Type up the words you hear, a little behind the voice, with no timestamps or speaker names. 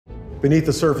Beneath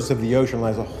the surface of the ocean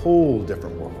lies a whole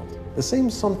different world. The same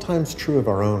is sometimes true of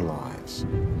our own lives.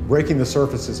 Breaking the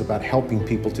surface is about helping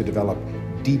people to develop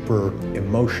deeper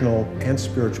emotional and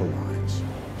spiritual lives.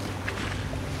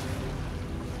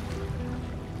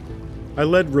 I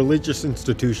led religious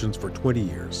institutions for 20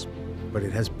 years, but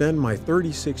it has been my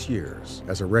 36 years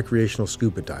as a recreational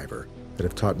scuba diver that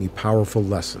have taught me powerful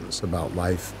lessons about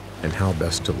life and how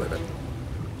best to live it.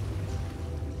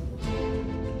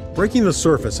 Breaking the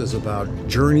surface is about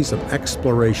journeys of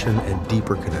exploration and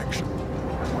deeper connection.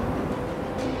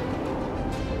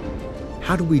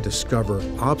 How do we discover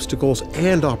obstacles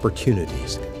and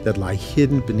opportunities that lie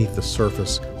hidden beneath the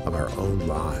surface of our own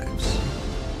lives?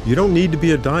 You don't need to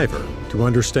be a diver to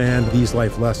understand these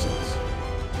life lessons.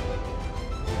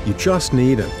 You just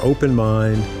need an open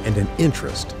mind and an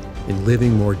interest in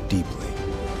living more deeply.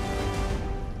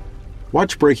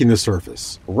 Watch Breaking the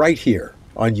Surface right here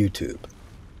on YouTube.